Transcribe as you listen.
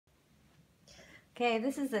Okay,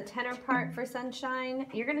 this is the tenor part for Sunshine.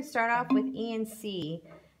 You're going to start off with E and C,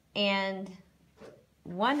 and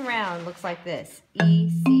one round looks like this. E,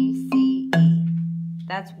 C, C, E.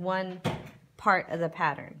 That's one part of the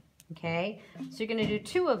pattern, okay? So you're going to do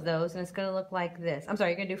 2 of those, and it's going to look like this. I'm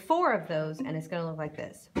sorry, you're going to do 4 of those, and it's going to look like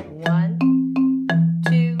this. 1,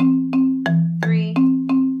 2, 3,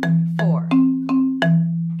 4.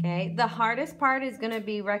 Okay, the hardest part is going to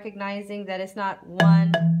be recognizing that it's not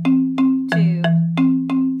 1, 2,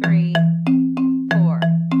 3, 4.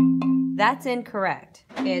 That's incorrect.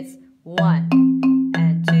 It's 1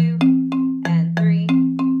 and 2 and 3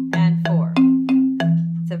 and 4.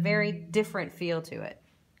 It's a very different feel to it.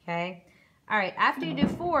 Okay? All right, after you do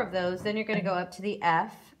 4 of those, then you're going to go up to the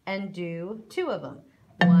F and do 2 of them.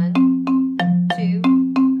 1, 2,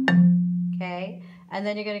 okay? And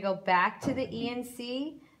then you're going to go back to the E and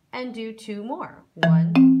C and do 2 more.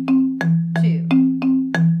 1, 2.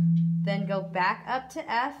 Then go back up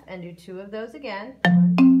to F and do 2 of those again.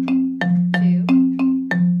 1, 2.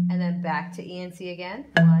 And then back to E and C again.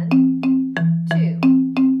 1, 2.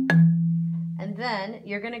 And then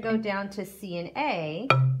you're going to go down to C and A,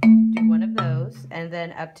 do 1 of those, and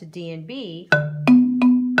then up to D and B,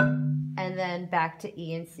 and then back to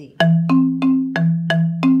E and C.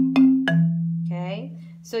 Okay?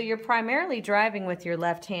 So you're primarily driving with your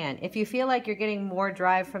left hand. If you feel like you're getting more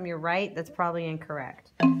drive from your right, that's probably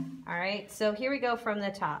incorrect. All right, so here we go from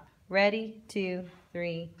the top. Ready, 2,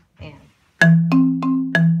 3, and.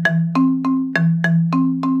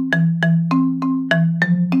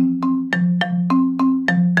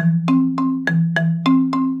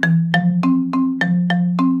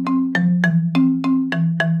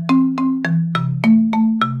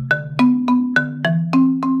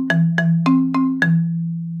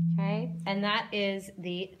 And that is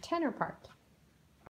the tenor part.